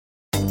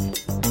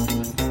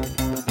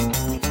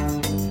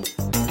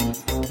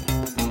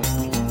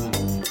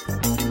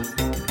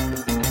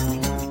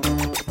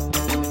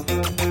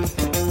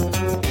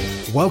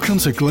Welcome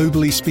to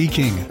Globally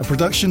Speaking, a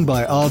production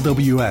by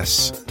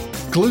RWS.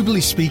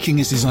 Globally Speaking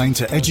is designed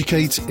to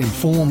educate,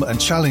 inform, and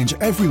challenge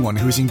everyone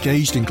who is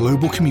engaged in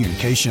global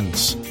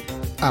communications.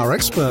 Our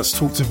experts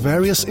talk to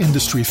various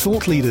industry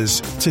thought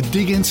leaders to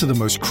dig into the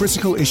most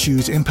critical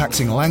issues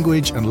impacting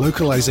language and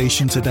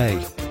localization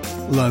today.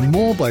 Learn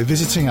more by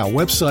visiting our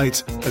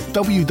website at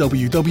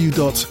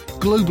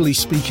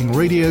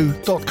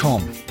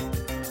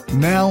www.globallyspeakingradio.com.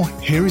 Now,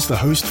 here is the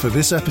host for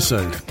this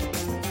episode.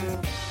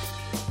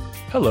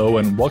 Hello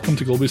and welcome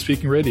to Globally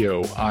Speaking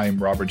Radio.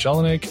 I'm Robert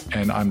Jelinek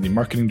and I'm the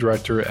Marketing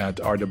Director at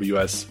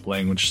RWS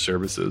Language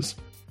Services.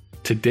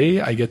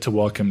 Today I get to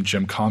welcome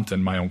Jim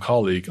Compton, my own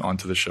colleague,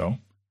 onto the show.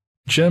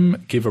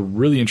 Jim gave a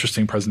really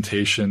interesting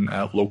presentation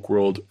at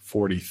Lokeworld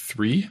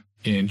 43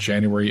 in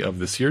January of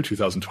this year,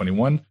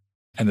 2021,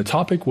 and the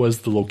topic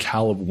was the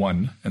locale of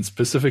one, and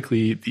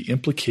specifically the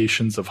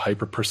implications of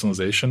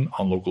hyper-personalization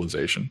on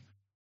localization.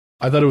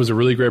 I thought it was a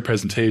really great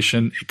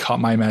presentation. It caught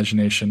my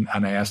imagination,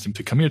 and I asked him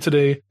to come here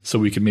today so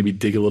we could maybe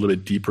dig a little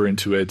bit deeper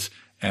into it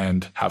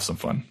and have some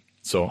fun.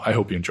 So I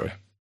hope you enjoy.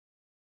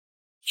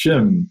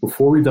 Jim,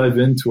 before we dive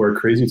into our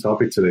crazy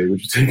topic today, would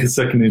you take a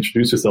second to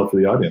introduce yourself to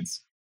the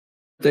audience?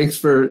 Thanks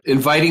for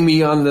inviting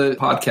me on the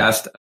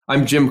podcast.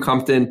 I'm Jim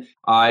Compton.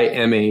 I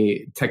am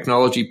a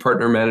technology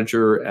partner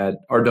manager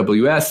at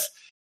RWS,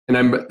 and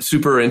I'm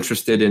super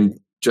interested in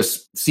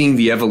just seeing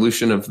the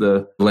evolution of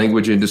the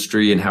language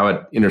industry and how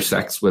it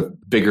intersects with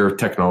bigger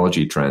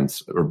technology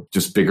trends or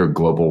just bigger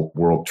global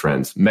world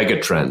trends, mega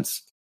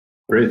trends.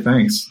 Great,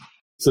 thanks.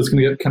 So it's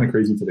going to get kind of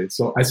crazy today.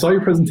 So I saw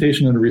your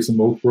presentation in a recent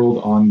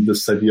Lokeworld on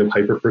this idea of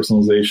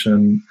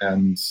hyper-personalization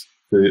and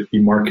the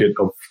market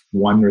of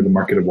one or the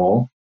market of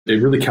all.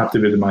 It really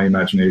captivated my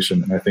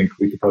imagination, and I think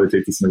we could probably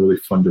take this in a really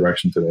fun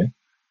direction today.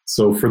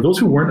 So for those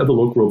who weren't at the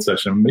Lokeworld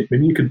session,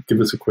 maybe you could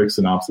give us a quick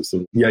synopsis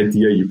of the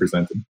idea you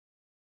presented.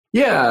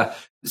 Yeah.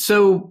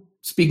 So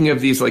speaking of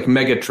these like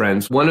mega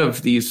trends, one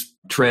of these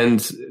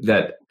trends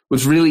that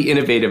was really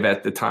innovative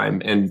at the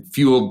time and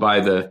fueled by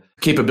the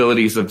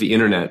capabilities of the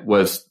internet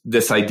was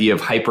this idea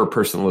of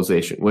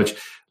hyper-personalization, which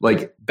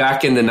like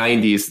back in the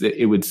 90s,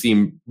 it would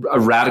seem a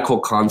radical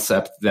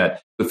concept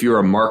that if you're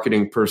a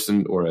marketing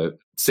person or a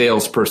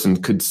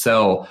salesperson could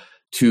sell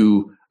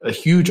to a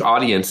huge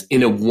audience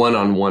in a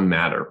one-on-one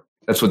manner.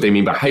 That's what they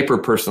mean by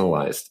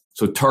hyper-personalized.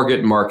 So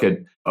target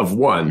market of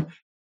one.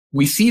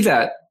 We see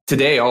that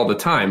today all the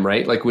time,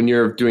 right? Like when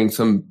you're doing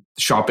some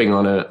shopping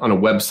on a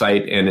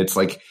website and it's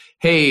like,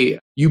 hey,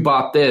 you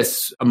bought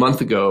this a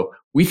month ago.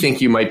 We think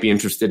you might be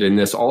interested in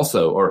this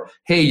also. Or,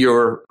 hey,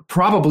 you're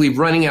probably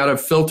running out of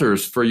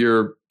filters for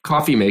your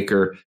coffee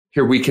maker.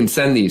 Here, we can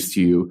send these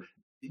to you.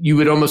 You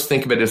would almost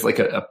think of it as like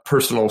a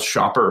personal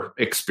shopper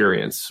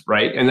experience,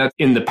 right? And that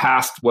in the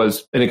past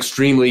was an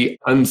extremely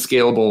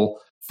unscalable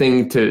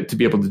thing to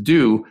be able to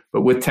do.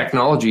 But with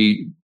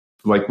technology,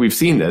 like we've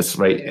seen this,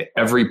 right?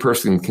 Every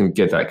person can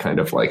get that kind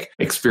of like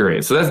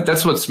experience. So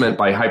that's what's meant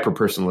by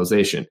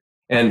hyper-personalization.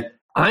 And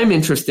I'm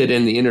interested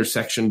in the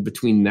intersection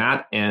between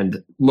that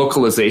and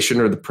localization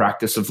or the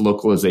practice of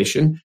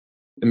localization.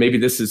 And maybe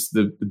this is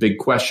the big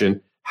question.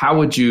 How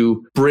would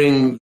you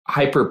bring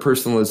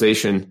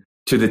hyper-personalization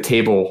to the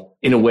table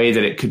in a way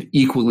that it could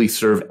equally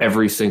serve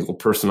every single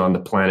person on the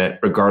planet,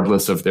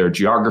 regardless of their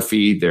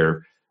geography,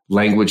 their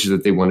language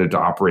that they wanted to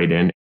operate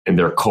in, and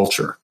their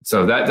culture?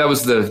 So that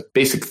was the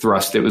basic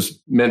thrust. It was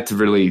meant to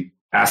really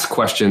ask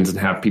questions and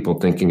have people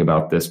thinking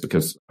about this,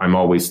 because I'm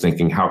always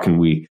thinking, how can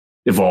we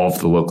evolve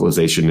the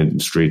localization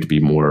industry to be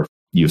more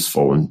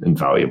useful and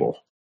valuable?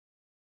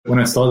 When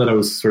I saw that, I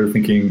was sort of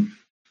thinking,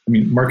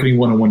 marketing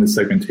 101 is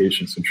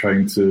segmentation. So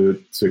trying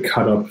to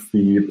cut up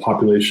the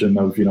population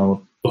of,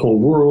 the whole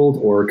world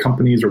or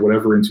companies or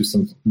whatever into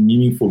some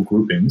meaningful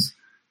groupings.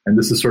 And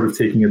this is sort of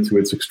taking it to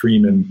its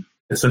extreme and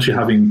essentially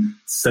having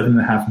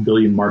 7.5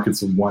 billion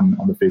markets of one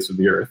on the face of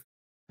the earth.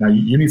 Now,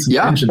 you need some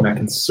engine that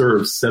can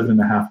serve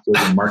 7.5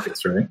 billion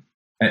markets, right?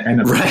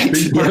 And a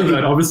big part of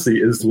that, obviously,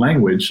 is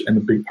language, and a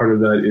big part of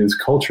that is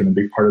culture, and a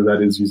big part of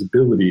that is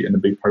usability, and a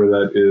big part of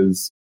that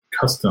is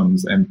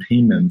customs and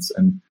payments,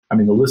 and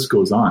the list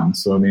goes on.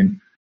 So,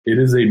 it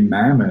is a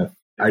mammoth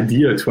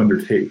idea to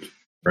undertake,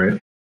 right?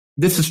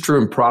 This is true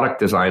in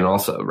product design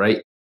also,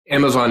 right?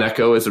 Amazon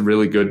Echo is a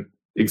really good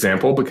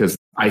example, because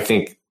I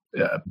think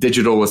a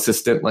digital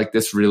assistant like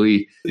this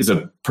really is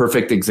a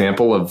perfect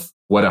example of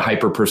what a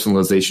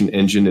hyper-personalization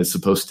engine is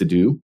supposed to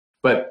do.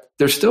 But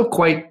they're still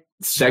quite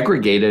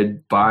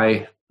segregated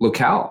by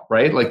locale,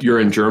 right? Like you're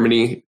in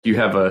Germany, you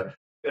have a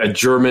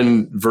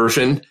German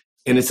version,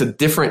 and it's a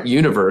different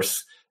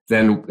universe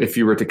than if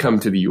you were to come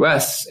to the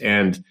US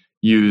and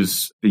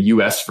use the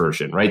US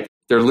version, right?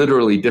 They're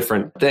literally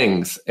different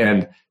things.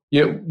 And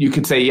you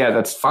could say, yeah,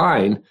 that's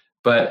fine.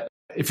 But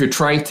if you're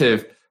trying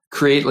to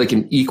create like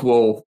an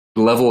equal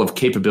level of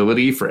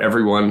capability for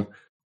everyone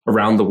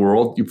around the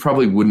world, you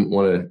probably wouldn't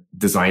want to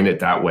design it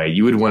that way.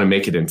 You would want to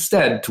make it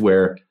instead to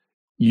where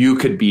you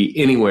could be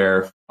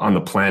anywhere on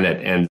the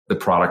planet and the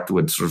product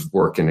would sort of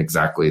work in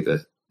exactly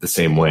the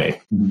same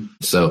way. Mm-hmm.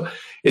 So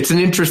it's an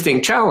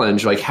interesting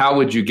challenge. Like, how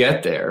would you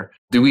get there?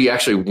 Do we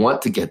actually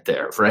want to get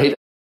there, right?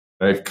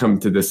 I've come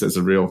to this as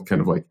a real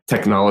kind of like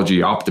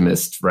technology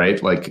optimist,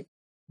 right? Like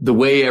the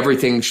way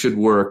everything should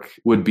work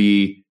would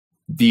be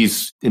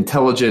these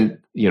intelligent,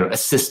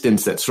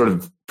 assistants that sort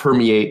of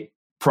permeate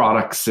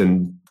products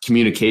and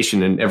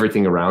communication and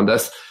everything around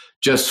us,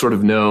 just sort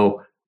of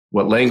know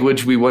what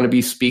language we want to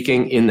be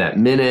speaking in that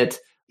minute,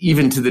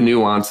 even to the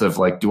nuance of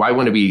like, do I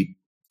want to be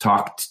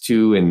talked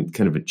to in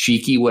kind of a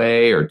cheeky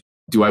way, or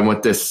do I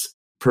want this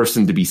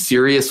person to be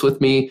serious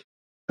with me?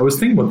 I was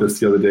thinking about this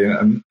the other day.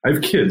 I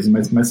have kids.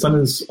 My son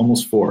is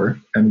almost 4,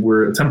 and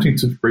we're attempting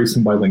to raise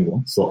him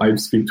bilingual. So I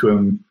speak to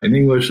him in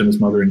English and his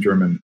mother in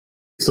German.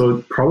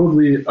 So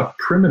probably a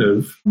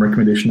primitive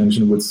recommendation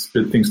engine would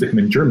spit things to him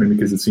in German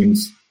because it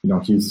seems,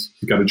 he's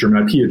got a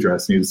German IP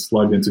address and he's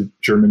logged into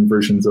German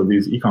versions of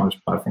these e-commerce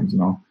platforms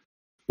and all.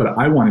 But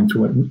I want him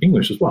to learn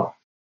English as well.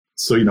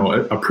 So,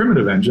 a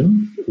primitive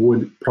engine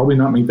would probably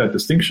not make that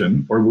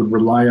distinction or would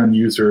rely on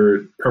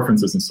user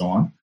preferences and so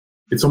on.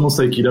 It's almost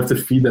like you'd have to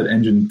feed that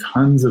engine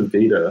tons of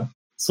data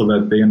so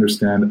that they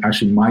understand,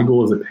 actually, my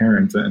goal as a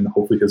parent and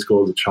hopefully his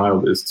goal as a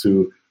child is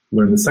to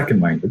learn the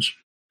second language.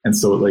 And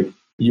so,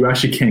 you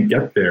actually can't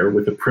get there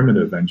with a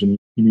primitive engine.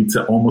 You need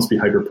to almost be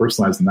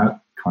hyper-personalized in that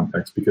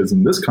context, because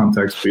in this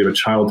context, we have a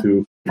child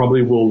who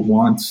probably will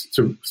want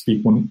to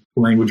speak one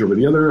language over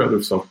the other out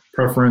of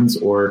self-preference,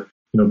 or,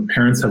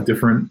 parents have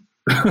different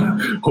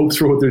hopes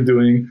for what they're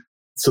doing.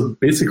 So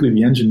basically,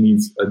 the engine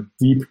needs a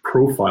deep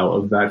profile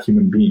of that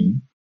human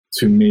being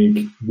to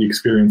make the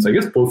experience, I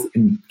guess, both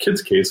in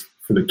kids' case,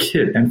 for the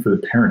kid and for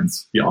the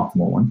parents, the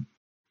optimal one.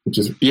 Which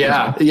is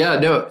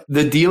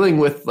the dealing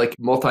with like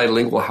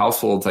multilingual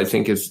households, I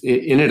think, is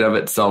in and of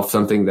itself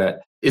something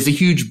that is a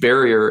huge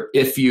barrier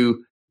if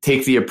you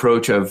take the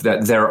approach of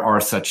that there are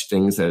such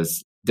things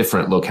as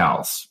different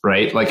locales,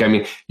 right? Like, I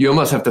mean, you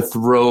almost have to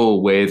throw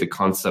away the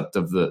concept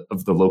of the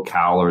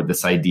locale, or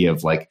this idea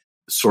of like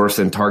source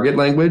and target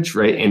language,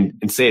 right?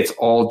 And say it's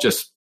all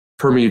just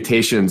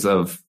permutations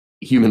of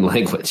human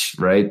language,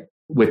 right?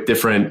 With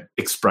different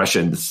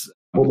expressions.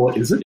 Well,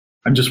 is it?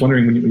 I'm just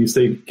wondering, when you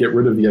say get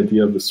rid of the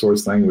idea of the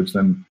source language,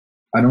 then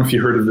I don't know if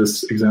you heard of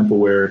this example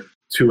where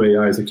 2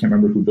 AIs, I can't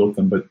remember who built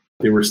them, but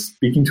they were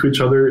speaking to each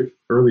other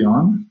early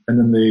on, and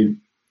then they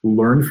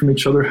learned from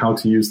each other how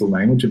to use the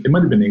language. It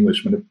might have been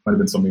English, but it might have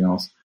been something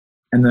else.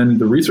 And then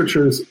the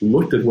researchers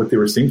looked at what they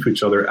were saying to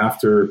each other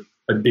after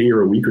a day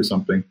or a week or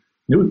something.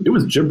 It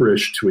was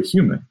gibberish to a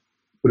human,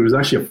 but it was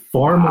actually a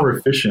far more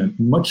efficient,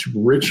 much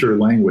richer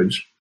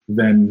language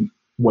than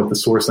what the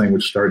source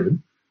language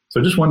started. So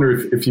I just wonder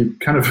if you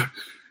kind of,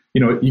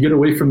 you get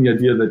away from the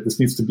idea that this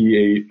needs to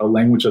be a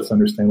language that's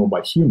understandable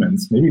by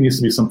humans. Maybe it needs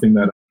to be something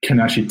that can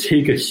actually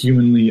take a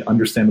humanly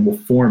understandable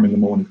form in the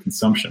moment of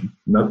consumption.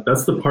 And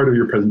that's the part of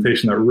your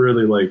presentation that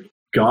really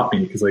got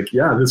me, because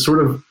this sort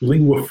of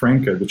lingua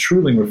franca, the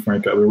true lingua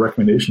franca of a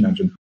recommendation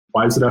engine,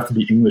 why does it have to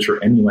be English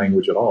or any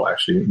language at all,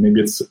 actually?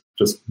 Maybe it's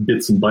just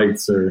bits and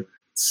bytes or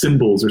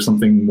symbols or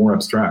something more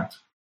abstract.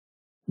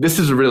 This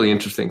is a really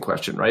interesting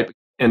question, right?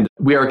 And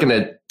we are going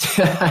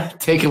to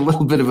take a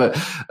little bit of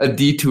a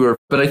detour,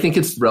 but I think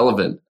it's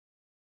relevant.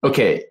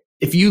 Okay,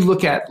 if you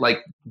look at like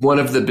one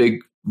of the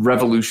big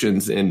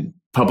revolutions in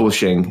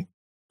publishing,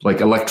 like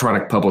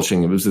electronic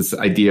publishing, it was this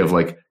idea of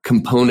like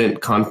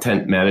component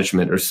content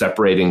management, or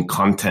separating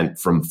content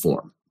from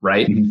form,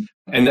 right? Mm-hmm.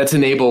 And that's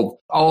enabled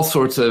all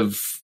sorts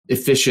of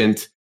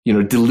efficient,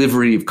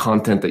 delivery of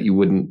content that you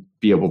wouldn't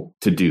be able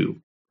to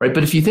do, right?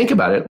 But if you think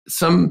about it,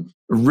 some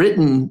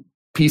written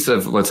piece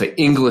of, let's say,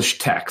 English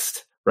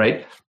text,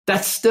 right?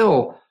 That's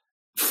still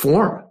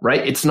form,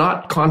 right? It's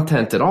not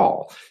content at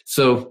all.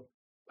 So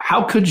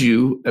how could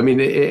you, and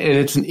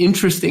it's an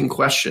interesting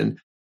question,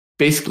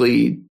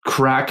 basically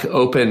crack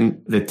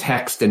open the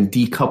text and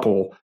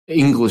decouple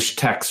English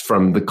text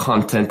from the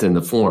content and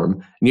the form.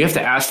 And you have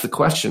to ask the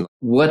question,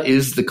 what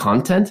is the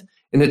content?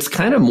 And it's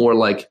kind of more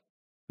like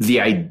the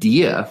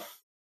idea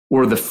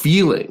or the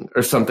feeling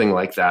or something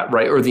like that,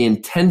 right? Or the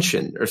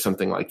intention or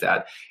something like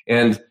that.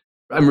 And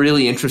I'm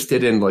really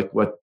interested in like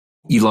what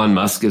Elon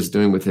Musk is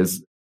doing with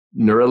his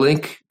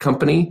Neuralink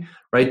company,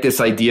 right?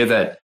 This idea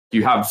that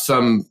you have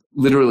some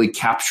literally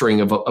capturing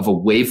of a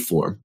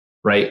waveform,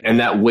 right? And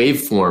that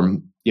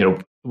waveform,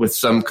 with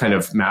some kind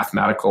of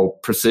mathematical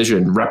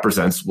precision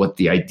represents what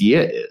the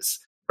idea is,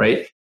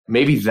 right?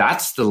 Maybe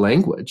that's the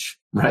language,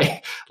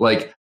 right?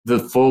 Like the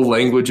full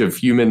language of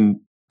human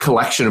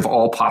collection of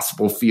all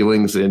possible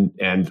feelings and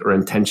or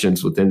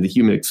intentions within the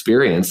human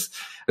experience.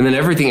 And then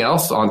everything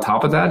else on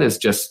top of that is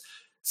just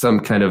some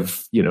kind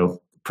of,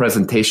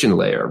 presentation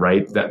layer,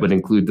 right? That would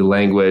include the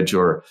language,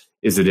 or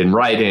is it in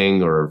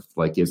writing, or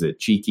like, is it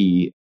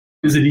cheeky?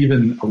 Is it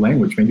even a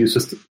language? Maybe it's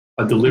just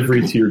a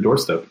delivery to your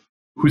doorstep.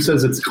 Who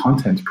says it's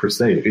content per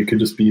se? It could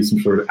just be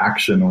some sort of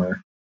action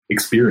or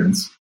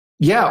experience.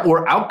 Yeah,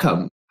 or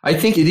outcome. I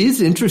think it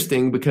is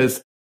interesting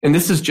because, and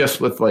this is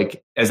just with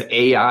like, as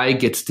AI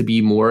gets to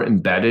be more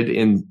embedded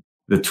in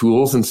the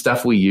tools and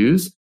stuff we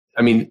use,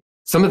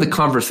 some of the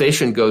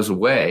conversation goes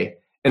away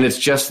and it's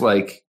just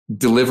like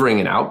delivering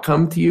an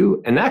outcome to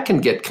you. And that can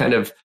get kind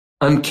of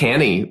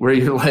uncanny where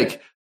you're like,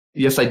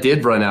 yes, I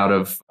did run out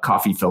of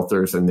coffee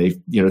filters and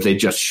they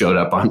just showed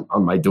up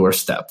on my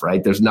doorstep,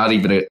 right? There's not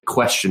even a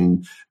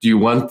question, do you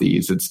want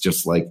these? It's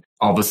just like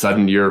all of a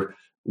sudden your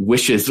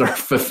wishes are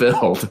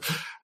fulfilled.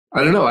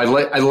 I don't know. I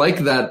like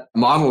that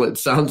model. It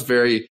sounds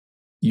very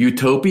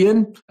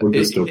utopian. Or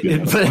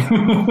dystopian.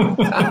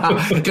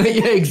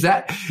 Yeah,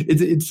 exactly.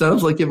 It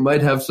sounds like it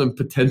might have some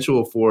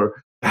potential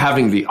for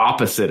having the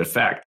opposite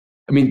effect.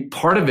 I mean,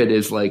 part of it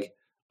is like,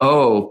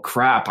 oh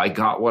crap, I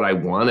got what I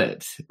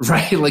wanted,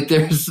 right? Like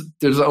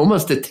there's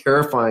almost a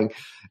terrifying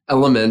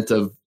element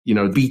of,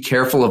 be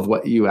careful of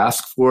what you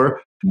ask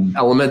for,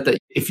 element that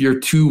if you're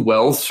too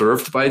well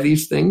served by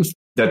these things,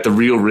 that the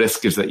real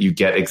risk is that you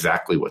get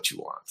exactly what you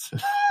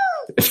want,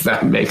 if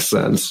that makes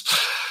sense.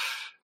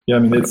 Yeah, I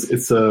mean,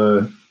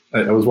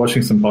 I was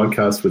watching some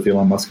podcasts with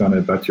Elon Musk on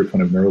it, back to your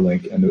point of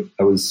Neuralink, and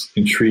I was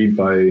intrigued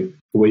by the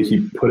way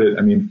he put it.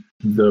 I mean,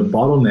 the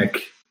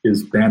bottleneck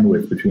is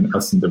bandwidth between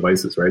us and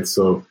devices, right?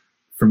 So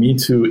for me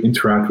to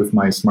interact with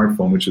my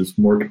smartphone, which is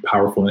more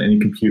powerful than any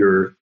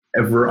computer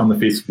ever on the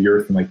face of the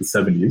earth in like the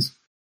 70s,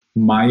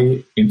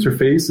 my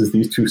interface is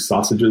these two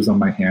sausages on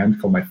my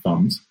hand called my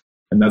thumbs.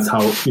 And that's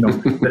how,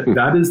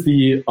 that is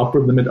the upper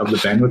limit of the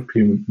bandwidth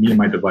between me and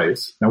my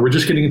device. Now we're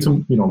just getting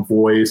into,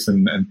 voice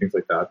and things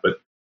like that. But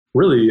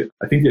really,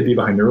 I think the idea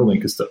behind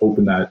Neuralink is to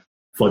open that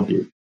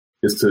floodgate,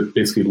 is to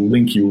basically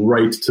link you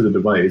right to the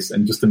device.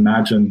 And just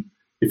imagine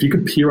if you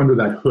could peer under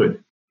that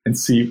hood and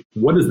see,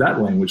 what does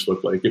that language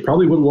look like? It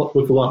probably would look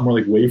a lot more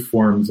like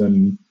waveforms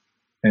and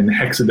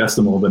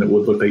hexadecimal than it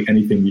would look like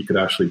anything you could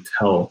actually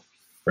tell,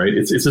 right?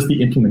 It's just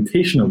the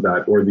implementation of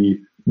that, or the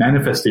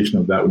manifestation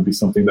of that, would be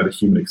something that a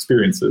human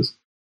experiences.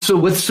 So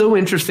what's so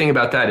interesting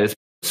about that is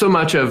so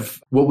much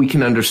of what we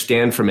can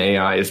understand from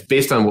AI is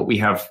based on what we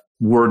have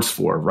words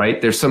for,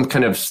 right? There's some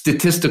kind of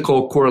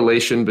statistical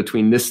correlation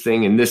between this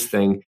thing and this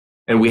thing,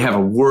 and we have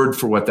a word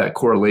for what that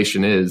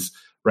correlation is,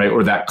 right?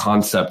 Or that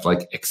concept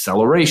like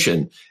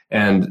acceleration.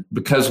 And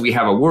because we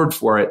have a word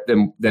for it,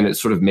 then it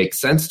sort of makes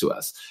sense to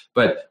us.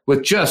 But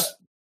with just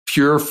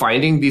pure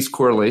finding these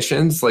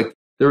correlations, like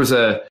there was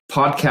a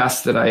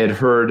podcast that I had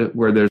heard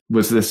where there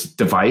was this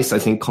device, I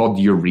think called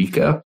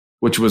Eureka,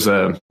 which was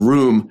a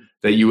room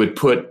that you would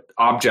put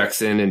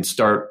objects in and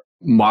start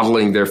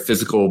modeling their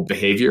physical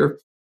behavior.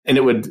 And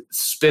it would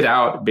spit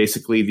out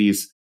basically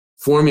these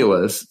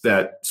formulas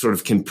that sort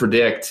of can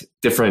predict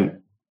different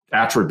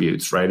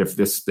attributes, right? If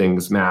this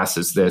thing's mass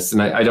is this.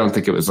 And I don't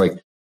think it was like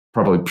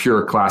probably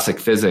pure classic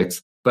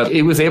physics, but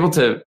it was able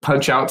to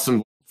punch out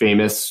some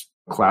famous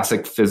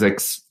classic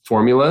physics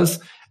formulas,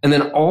 and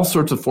then all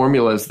sorts of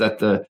formulas that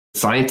the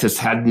scientists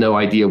had no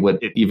idea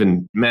what it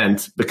even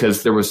meant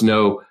because there was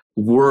no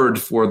word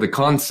for the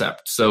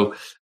concept. So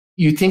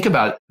you think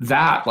about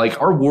that, like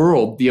our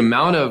world, the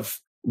amount of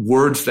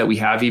words that we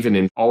have even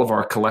in all of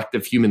our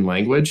collective human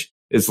language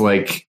is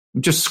like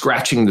just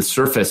scratching the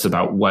surface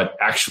about what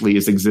actually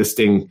is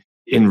existing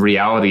in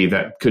reality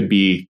that could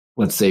be,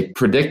 let's say,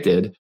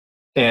 predicted.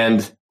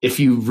 And if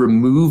you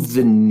remove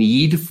the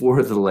need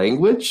for the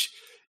language,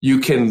 you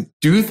can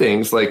do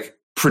things like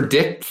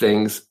predict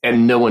things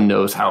and no one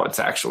knows how it's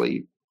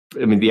actually,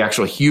 the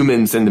actual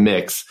humans in the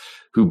mix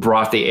who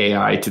brought the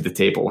AI to the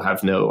table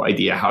have no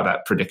idea how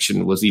that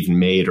prediction was even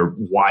made or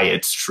why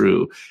it's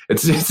true.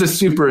 It's a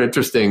super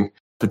interesting,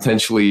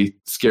 potentially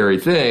scary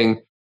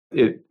thing.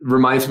 It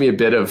reminds me a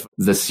bit of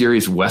the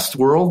series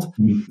Westworld,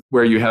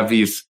 where you have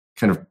these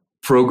kind of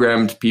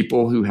programmed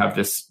people who have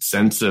this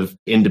sense of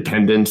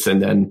independence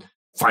and then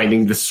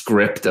finding the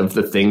script of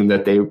the thing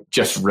that they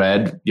just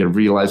read,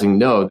 realizing,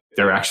 no,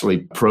 they're actually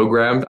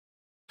programmed.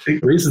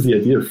 It raises the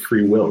idea of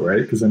free will,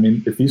 right? Because,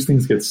 if these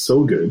things get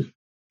so good,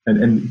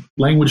 and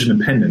language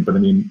independent, but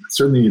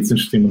certainly it's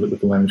interesting with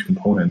the language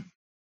component,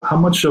 how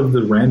much of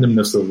the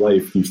randomness of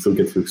life do you still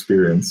get to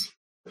experience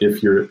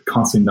if you're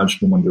constantly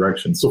nudged in one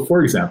direction? So,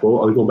 for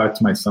example, I'll go back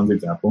to my son's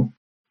example.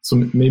 So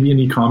maybe an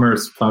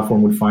e-commerce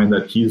platform would find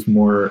that he's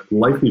more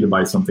likely to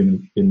buy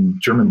something in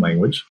German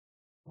language,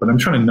 but I'm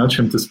trying to nudge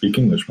him to speak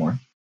English more.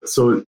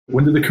 So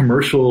when do the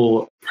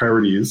commercial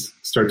priorities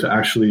start to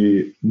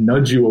actually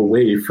nudge you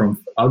away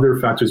from other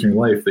factors in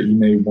your life that you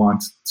may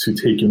want to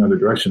take you in other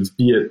directions,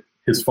 be it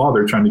his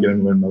father trying to get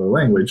him to learn another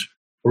language,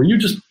 or you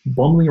just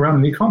bumbling around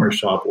an e-commerce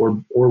shop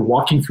or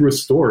walking through a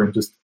store and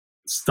just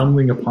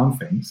stumbling upon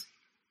things?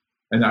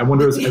 And I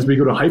wonder, as we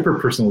go to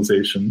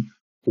hyper-personalization,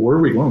 where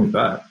are we going with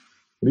that?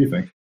 What do you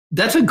think?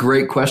 That's a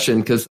great question,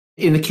 because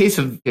in the case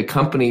of a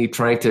company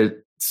trying to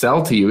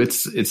sell to you,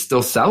 it's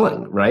still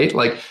selling, right?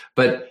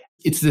 But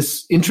it's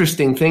this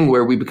interesting thing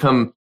where we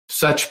become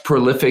such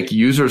prolific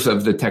users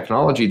of the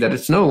technology that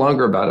it's no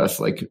longer about us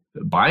like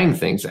buying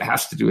things. It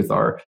has to do with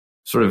our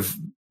sort of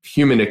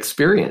human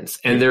experience.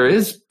 And there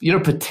is,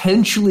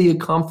 potentially a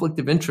conflict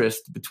of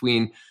interest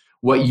between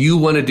what you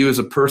want to do as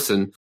a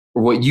person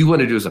or what you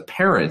want to do as a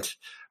parent,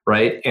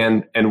 right?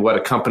 And what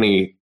a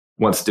company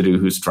wants to do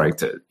who's trying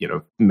to,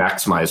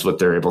 maximize what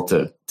they're able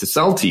to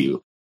sell to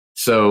you.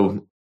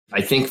 So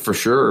I think for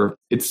sure,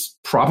 it's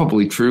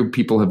probably true.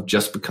 People have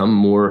just become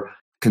more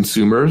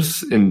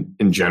consumers in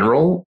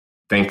general.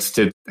 thanks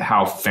to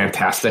how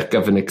fantastic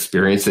of an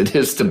experience it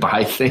is to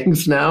buy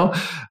things now.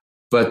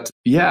 But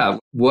yeah,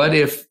 what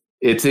if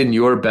it's in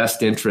your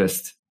best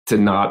interest to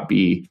not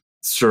be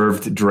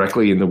served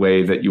directly in the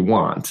way that you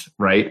want,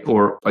 right?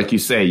 Or like you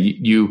say,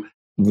 you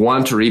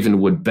want or even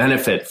would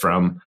benefit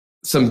from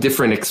some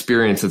different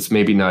experience that's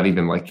maybe not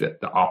even like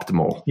the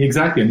optimal.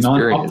 Exactly, a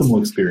non-optimal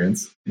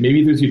experience.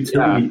 Maybe there's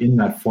utility in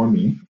that for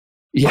me.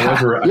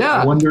 However,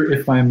 I wonder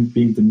if I'm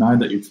being denied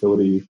that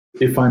utility,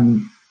 if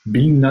I'm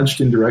being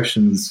nudged in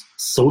directions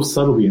so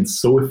subtly and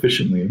so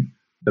efficiently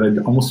that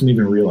I almost don't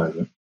even realize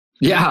it.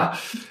 Yeah.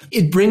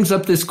 It brings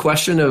up this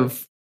question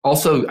of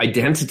also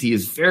identity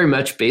is very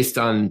much based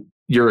on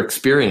your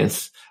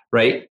experience,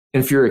 right?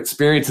 And if your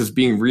experience is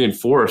being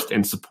reinforced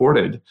and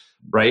supported,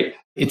 right?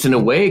 It's in a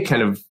way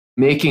kind of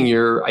making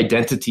your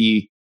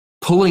identity,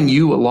 pulling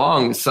you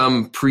along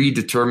some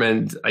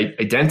predetermined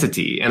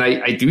identity. And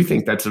I do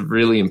think that's a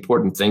really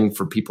important thing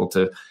for people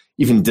to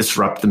even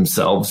disrupt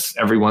themselves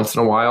every once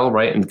in a while,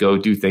 right? And go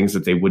do things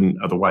that they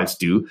wouldn't otherwise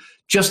do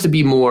just to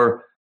be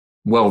more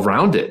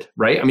well-rounded,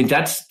 right? I mean,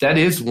 that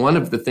is one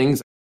of the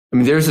things. I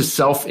mean, there's a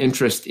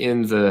self-interest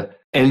in the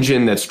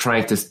engine that's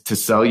trying to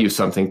sell you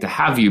something, to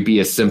have you be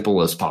as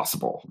simple as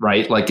possible,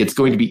 right? Like it's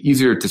going to be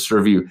easier to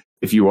serve you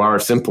if you are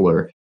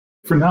simpler.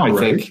 For now, I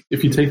think,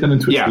 if you take that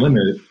into its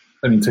limit,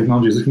 I mean,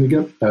 technology is going to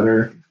get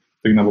better.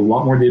 They're going to have a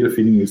lot more data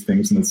feeding these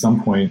things. And at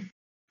some point,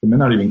 they may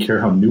not even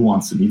care how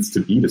nuanced it needs to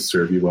be to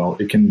serve you well.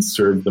 It can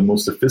serve the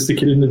most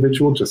sophisticated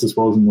individual just as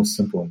well as the most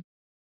simple.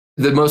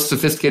 The most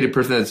sophisticated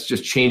person that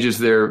just changes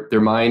their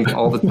mind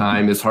all the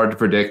time is hard to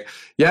predict.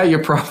 Yeah,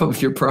 you're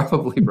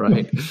probably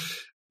right.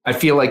 I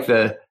feel like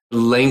the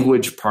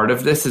language part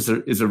of this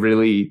is a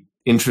really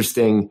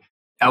interesting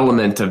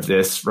element of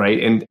this,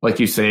 right? And like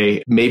you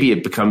say, maybe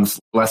it becomes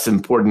less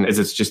important as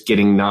it's just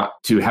getting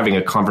not to having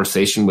a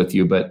conversation with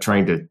you, but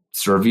trying to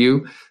serve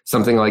you,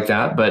 something like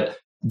that. But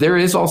there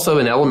is also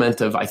an element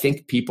of, I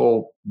think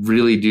people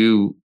really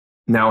do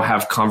now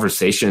have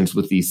conversations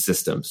with these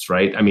systems,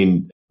 right? I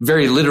mean,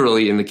 very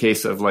literally in the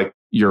case of like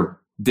your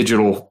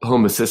digital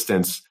home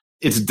assistants,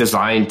 it's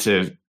designed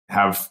to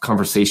have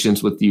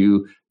conversations with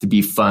you, to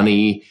be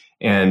funny.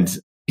 And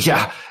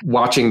yeah,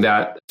 watching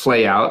that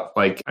play out,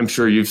 like I'm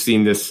sure you've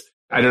seen this.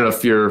 I don't know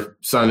if your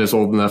son is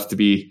old enough to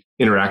be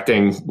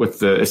interacting with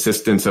the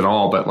assistants at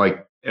all, but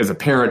like as a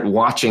parent,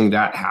 watching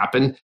that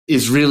happen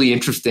is really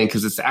interesting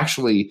because it's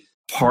actually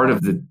part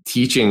of the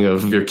teaching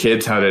of your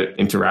kids how to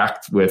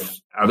interact with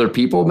other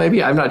people.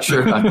 Maybe I'm not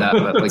sure about that,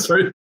 but like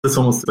it's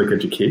almost like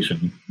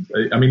education.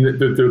 I mean,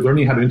 they're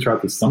learning how to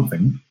interact with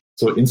something.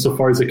 So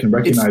insofar as it can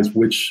recognize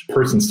which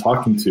person's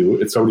talking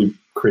to, it's already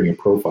creating a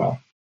profile.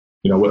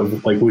 You know,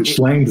 like which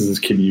slang does this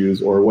kid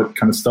use, or what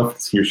kind of stuff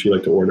does he or she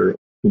like to order?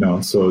 You know,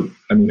 so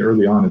I mean,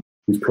 early on,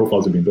 these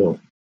profiles are being built.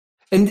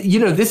 And, you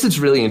know, this is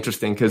really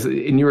interesting because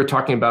you were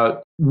talking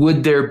about,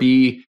 would there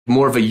be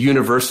more of a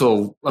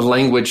universal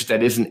language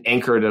that isn't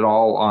anchored at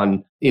all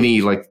on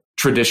any like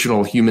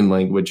traditional human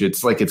language?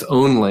 It's like its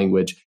own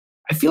language.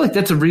 I feel like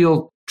that's a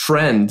real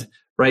trend,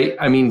 right?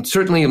 I mean,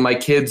 certainly my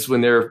kids,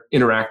 when they're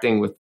interacting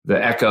with the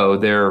Echo,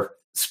 they're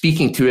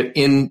speaking to it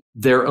in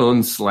their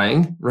own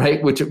slang,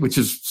 right? Which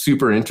is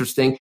super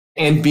interesting,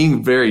 and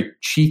being very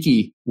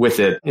cheeky with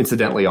it,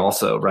 incidentally,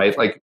 also, right?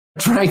 Like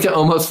trying to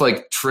almost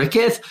like trick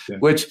it,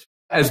 which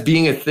as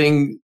being a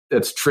thing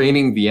that's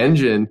training the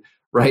engine,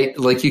 right?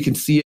 Like you can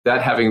see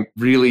that having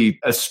really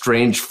a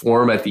strange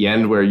form at the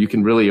end where you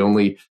can really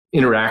only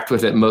interact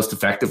with it most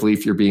effectively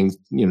if you're being,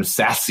 you know,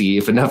 sassy,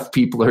 if enough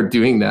people are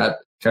doing that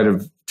kind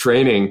of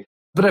training.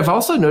 But I've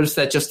also noticed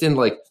that just in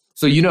like,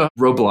 so, you know,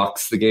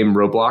 Roblox, the game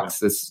Roblox,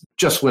 this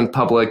just went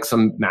public,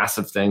 some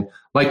massive thing.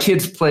 My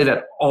kids play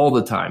that all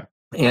the time.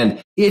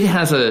 And it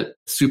has a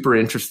super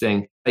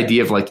interesting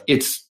idea of like,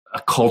 it's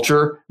a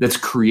culture that's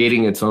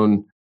creating its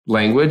own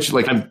language.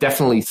 Like I'm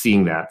definitely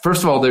seeing that.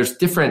 First of all, there's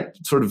different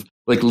sort of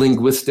like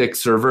linguistic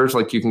servers.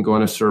 Like you can go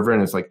on a server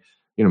and it's like,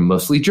 you know,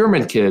 mostly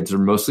German kids or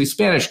mostly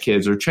Spanish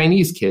kids or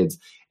Chinese kids.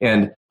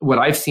 And what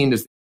I've seen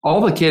is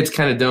all the kids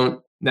kind of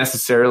don't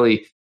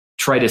necessarily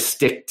try to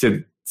stick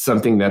to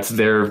something that's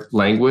their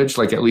language.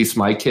 Like at least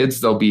my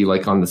kids, they'll be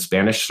like on the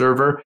Spanish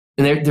server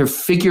and they're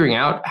figuring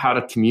out how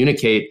to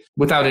communicate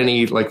without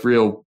any like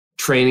real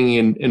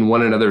training in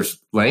one another's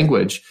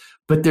language,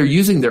 but they're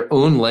using their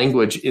own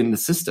language in the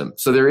system.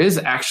 So there is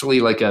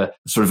actually like a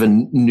sort of a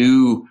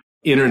new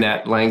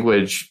internet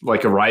language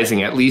like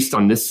arising, at least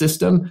on this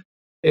system.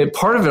 And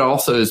part of it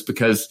also is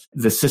because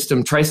the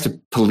system tries to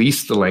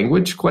police the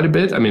language quite a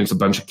bit. I mean, it's a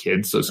bunch of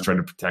kids, so it's trying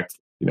to protect,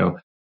 you know,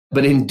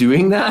 but in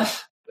doing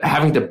that,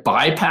 having to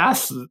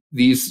bypass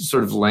these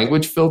sort of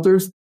language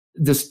filters,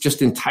 this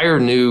just entire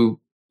new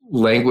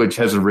language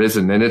has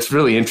arisen. And it's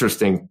really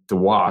interesting to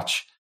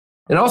watch.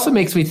 It also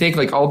makes me think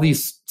like all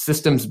these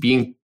systems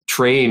being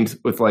trained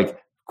with like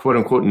quote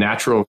unquote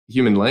natural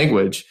human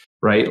language,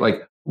 right?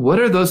 Like what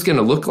are those going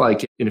to look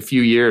like in a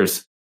few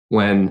years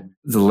when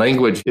the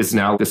language is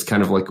now this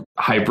kind of like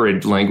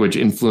hybrid language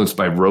influenced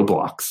by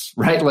Roblox,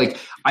 right? Like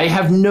I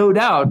have no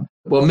doubt,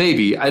 well,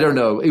 maybe, I don't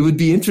know. It would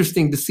be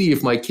interesting to see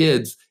if my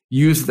kids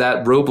use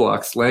that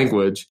Roblox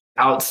language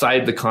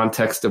outside the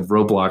context of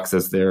Roblox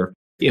as they're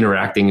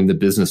interacting in the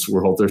business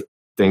world. There's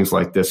things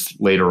like this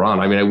later on.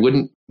 I mean, I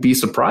wouldn't be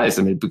surprised.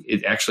 I mean,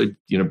 it actually,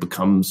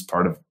 becomes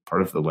part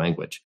of the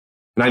language.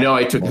 And I know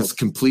I took this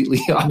completely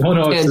off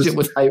tangent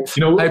with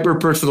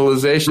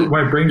hyper-personalization.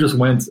 My brain just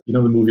went, the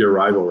movie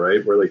Arrival,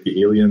 right? Where like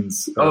the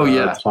aliens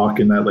talk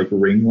in that like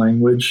ring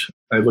language.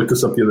 I looked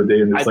this up the other day,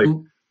 and there's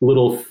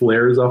little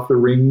flares off the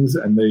rings,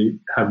 and they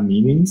have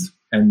meanings.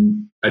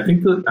 And I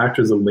think the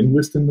actor's a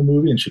linguist in the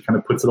movie, and she kind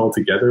of puts it all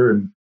together.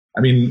 And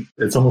I mean,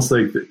 it's almost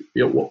like,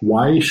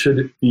 why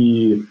should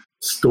the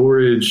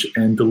storage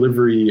and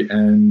delivery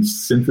and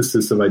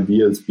synthesis of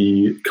ideas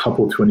be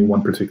coupled to any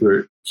one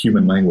particular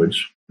human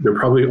language? They're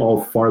probably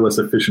all far less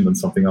efficient than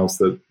something else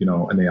that,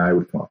 an AI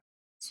would come up.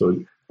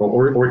 So,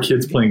 or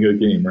kids playing a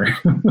game, right?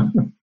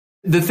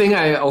 The thing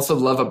I also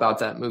love about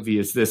that movie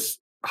is this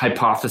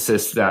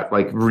hypothesis that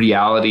like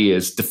reality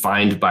is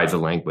defined by the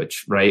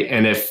language, right?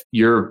 And if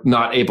you're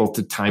not able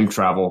to time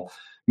travel,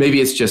 maybe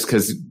it's just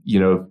because,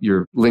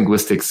 your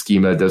linguistic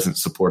schema doesn't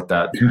support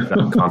that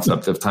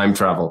concept of time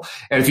travel.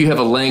 And if you have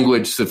a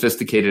language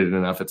sophisticated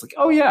enough, it's like,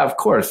 oh yeah, of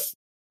course.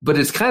 But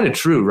it's kind of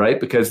true, right?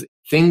 Because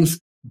things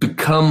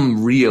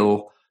become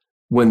real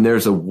when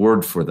there's a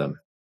word for them.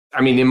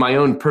 I mean, in my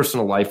own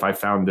personal life, I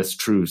found this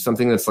true.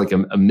 Something that's like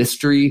a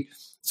mystery,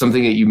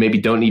 something that you maybe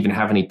don't even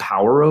have any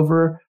power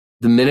over.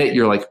 The minute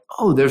you're like,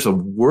 oh, there's a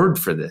word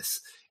for this,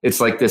 it's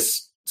like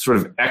this sort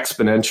of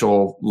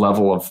exponential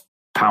level of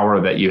power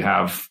that you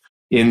have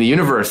in the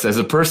universe as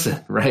a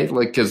person, right?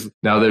 Like, because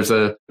now there's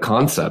a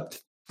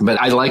concept.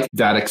 But I like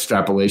that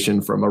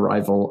extrapolation from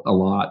Arrival a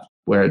lot,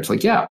 where it's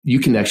like, yeah, you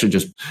can actually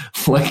just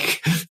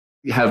like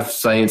have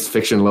science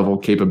fiction level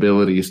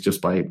capabilities just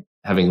by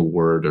having a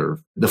word or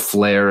the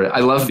flare. I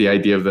love the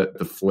idea of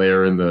the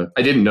flare and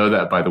I didn't know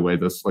that, by the way,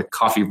 those like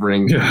coffee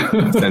ring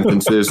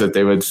sentences that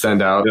they would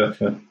send out.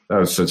 Yeah. That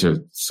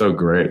was so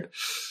great.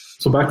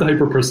 So back to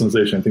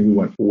hyper-personalization, I think we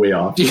went way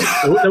off.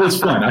 That was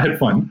fun. I had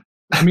fun.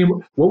 I mean,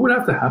 what would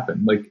have to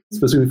happen, like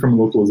specifically from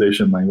a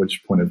localization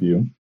language point of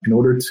view, in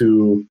order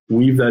to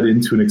weave that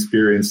into an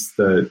experience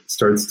that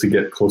starts to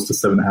get close to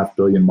 7.5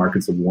 billion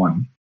markets of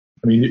one?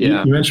 I mean,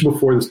 you mentioned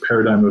before this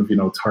paradigm of,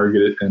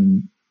 target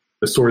and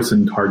the source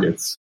and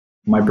targets.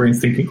 My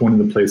brain's thinking going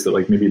to the place that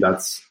like maybe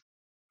that's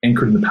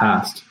anchored in the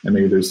past and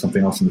maybe there's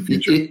something else in the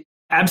future.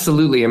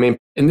 Absolutely. I mean,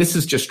 and this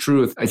is just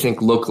true with, I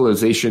think,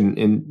 localization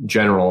in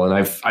general. And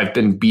I've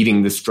been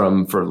beating this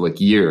drum for like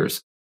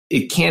years.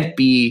 It can't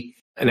be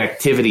an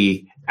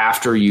activity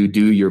after you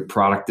do your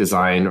product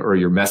design or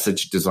your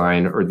message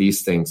design or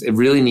these things. It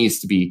really needs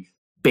to be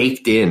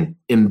baked in,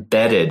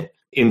 embedded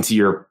into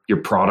your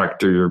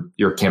product or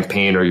your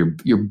campaign or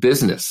your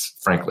business,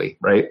 frankly,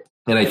 right?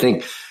 And I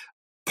think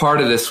part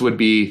of this would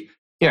be,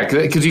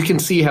 because you can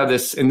see how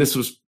this, and this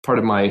was part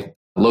of my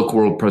Local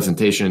World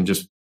presentation,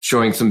 just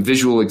showing some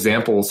visual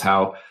examples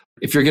how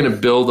if you're going to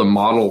build a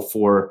model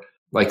for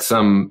like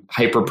some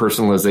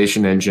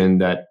hyper-personalization engine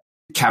that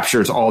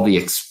captures all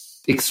the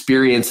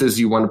experiences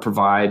you want to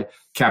provide,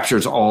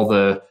 captures all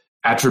the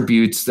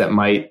attributes that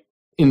might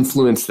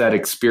influence that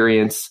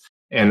experience,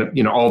 and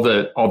all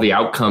the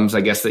outcomes,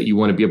 I guess, that you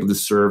want to be able to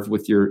serve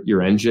with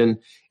your engine.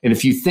 And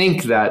if you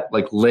think that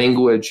like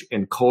language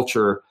and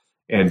culture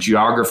and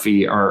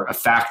geography are a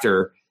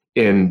factor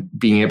in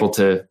being able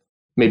to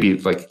maybe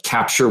like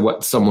capture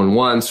what someone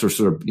wants or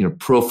sort of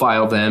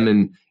profile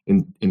them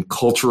in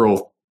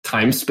cultural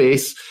time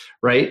space,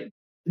 right?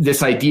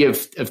 This idea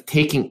of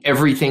taking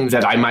everything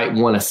that I might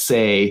want to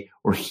say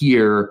or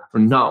hear or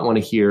not want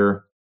to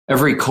hear,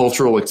 every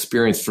cultural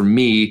experience for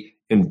me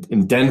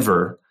in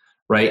Denver,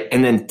 right?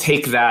 And then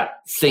take that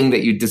thing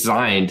that you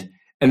designed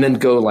and then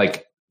go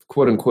like,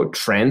 quote unquote,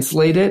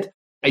 translate it.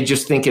 I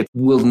just think it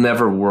will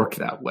never work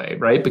that way,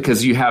 right?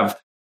 Because you have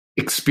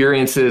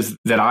experiences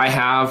that I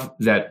have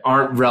that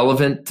aren't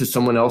relevant to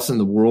someone else in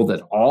the world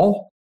at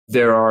all.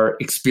 There are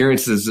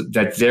experiences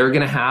that they're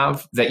going to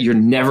have that you're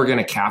never going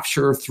to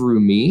capture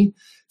through me.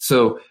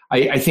 So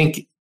I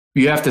think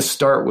you have to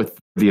start with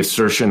the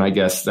assertion, I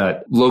guess,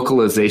 that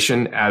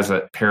localization as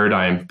a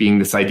paradigm, being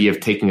this idea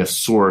of taking a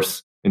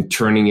source and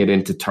turning it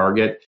into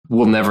target,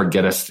 will never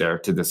get us there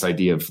to this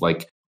idea of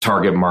like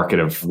target market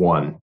of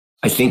one.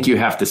 I think you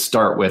have to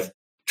start with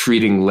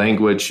treating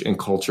language and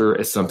culture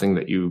as something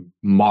that you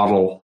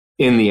model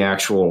in the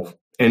actual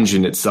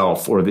engine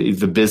itself or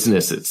the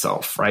business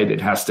itself, right? It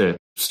has to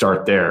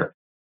start there.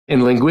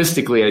 And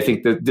linguistically, I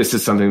think that this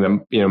is something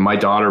that my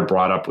daughter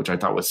brought up, which I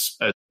thought was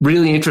a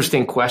really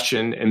interesting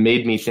question and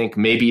made me think,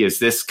 maybe is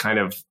this kind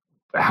of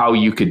how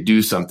you could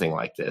do something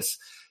like this?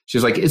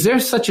 She's like, is there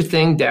such a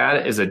thing,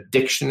 Dad, as a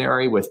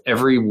dictionary with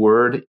every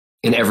word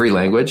in every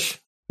language?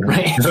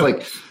 Right? It's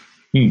like,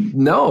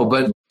 no,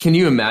 but can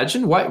you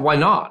imagine? Why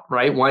not?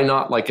 Right? Why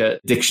not like a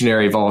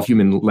dictionary of all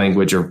human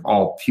language or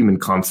all human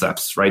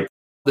concepts? Right?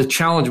 The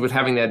challenge with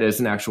having that as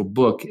an actual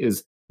book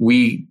is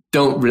we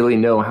don't really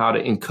know how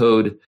to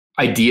encode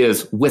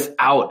ideas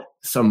without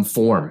some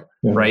form,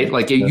 right?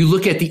 Like you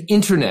look at the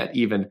internet,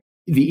 even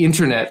the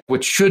internet,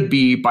 which should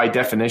be by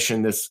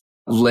definition this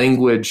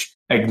language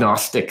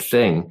agnostic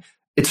thing.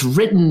 It's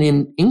written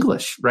in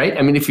English, right?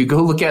 I mean, if you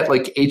go look at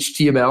like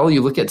HTML,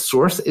 you look at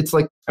source, it's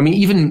like, I mean,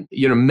 even,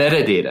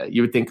 metadata,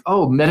 you would think,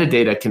 oh,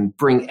 metadata can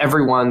bring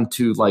everyone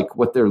to like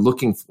what they're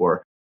looking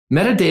for.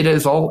 Metadata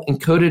is all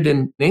encoded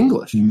in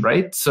English,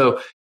 right?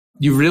 So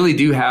you really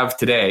do have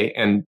today.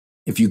 And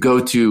if you go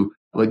to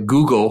like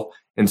Google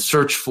and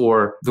search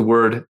for the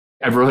word,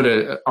 I wrote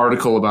an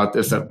article about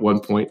this at one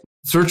point,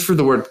 search for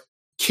the word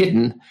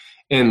kitten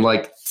in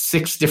like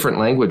 6 different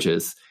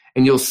languages.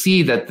 And you'll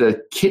see that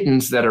the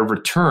kittens that are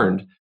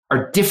returned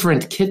are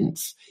different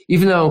kittens,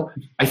 even though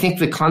I think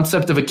the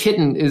concept of a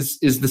kitten is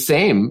the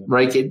same,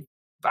 right?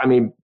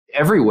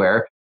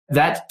 Everywhere.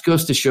 That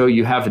goes to show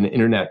you have an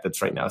internet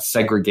that's right now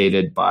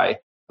segregated by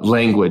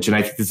language. And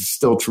I think this is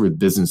still true with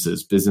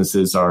businesses.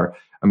 Businesses are,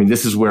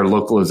 this is where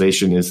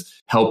localization is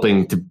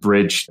helping to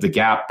bridge the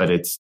gap, but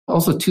it's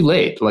also too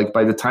late. Like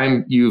by the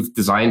time you've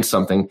designed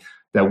something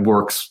that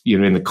works,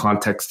 in the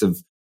context of,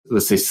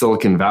 let's say,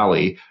 Silicon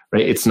Valley,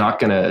 right? It's not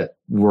going to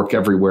work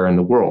everywhere in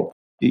the world.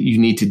 You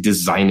need to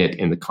design it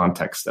in the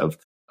context of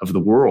the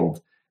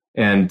world.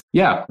 And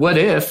yeah, what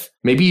if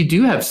maybe you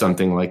do have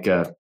something like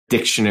a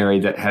dictionary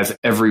that has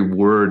every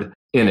word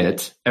in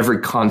it, every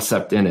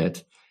concept in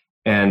it.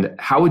 And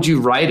how would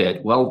you write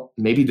it? Well,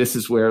 maybe this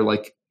is where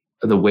like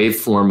the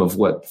waveform of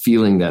what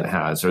feeling that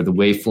has, or the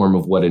waveform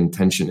of what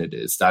intention it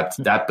is.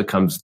 That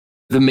becomes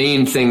the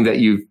main thing that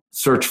you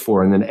search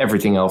for. And then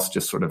everything else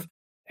just sort of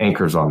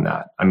anchors on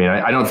that.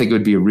 I don't think it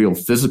would be a real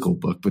physical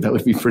book, but that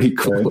would be pretty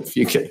cool if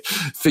you could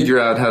figure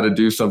out how to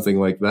do something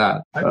like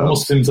that. It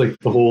almost seems like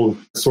the whole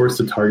source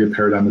to target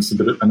paradigm is a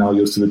bit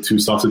analogous to the 2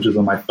 sausages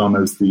on my thumb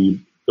as the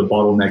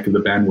bottleneck of the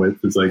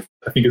bandwidth. Is like,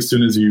 I think as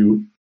soon as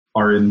you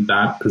are in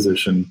that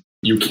position,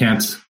 you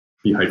can't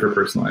be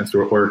hyper-personalized,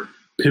 or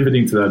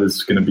pivoting to that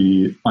is going to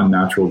be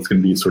unnatural. It's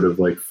going to be sort of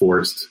like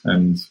forced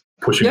and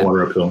pushing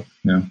water uphill.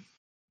 Yeah.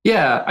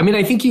 Yeah.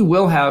 I think you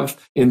will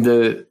have in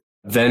the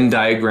Venn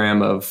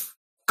diagram of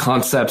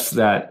concepts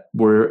that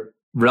were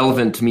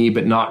relevant to me,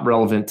 but not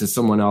relevant to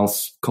someone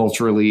else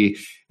culturally,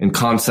 and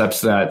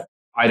concepts that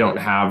I don't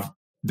have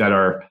that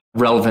are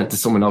relevant to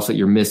someone else that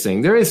you're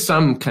missing. There is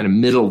some kind of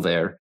middle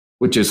there,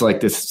 which is like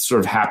this sort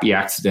of happy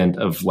accident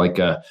of like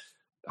a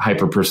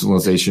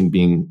hyper-personalization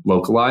being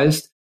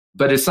localized,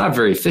 but it's not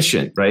very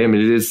efficient, right? It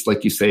is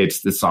like you say, it's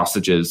the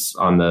sausages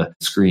on the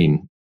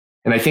screen.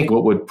 And I think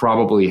what would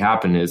probably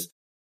happen is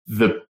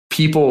the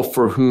people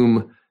for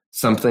whom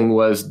something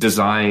was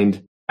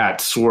designed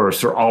at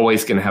source are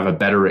always going to have a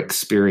better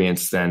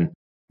experience than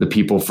the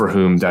people for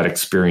whom that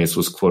experience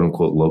was quote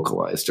unquote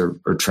localized or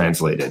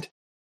translated.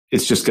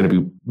 It's just going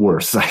to be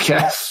worse, I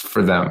guess,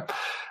 for them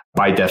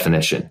by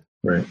definition.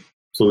 Right.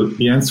 So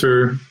the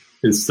answer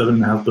is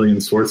 7.5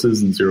 billion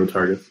sources and 0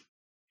 targets.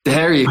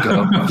 There you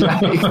go.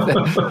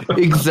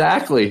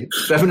 Exactly.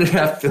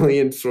 7.5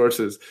 billion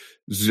sources,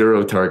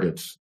 0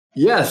 targets.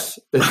 Yes,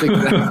 that's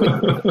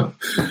exactly.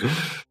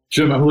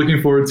 Jim, I'm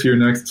looking forward to your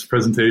next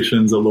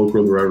presentations at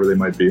Local, wherever they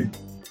might be.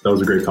 That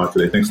was a great talk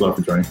today. Thanks a lot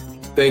for joining.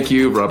 Thank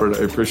you, Robert.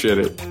 I appreciate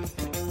it.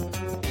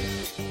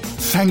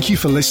 Thank you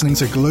for listening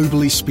to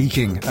Globally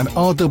Speaking, an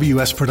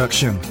RWS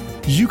production.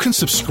 You can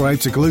subscribe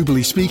to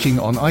Globally Speaking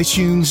on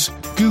iTunes,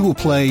 Google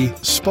Play,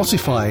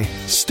 Spotify,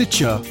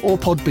 Stitcher, or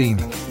Podbean.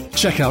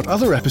 Check out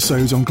other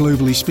episodes on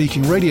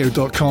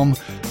globallyspeakingradio.com,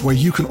 where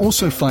you can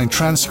also find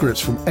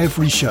transcripts from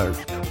every show.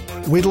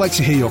 We'd like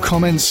to hear your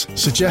comments,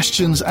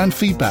 suggestions, and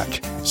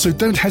feedback, so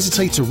don't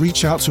hesitate to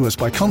reach out to us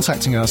by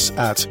contacting us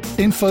at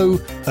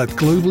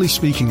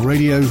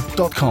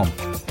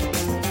info@globallyspeakingradio.com.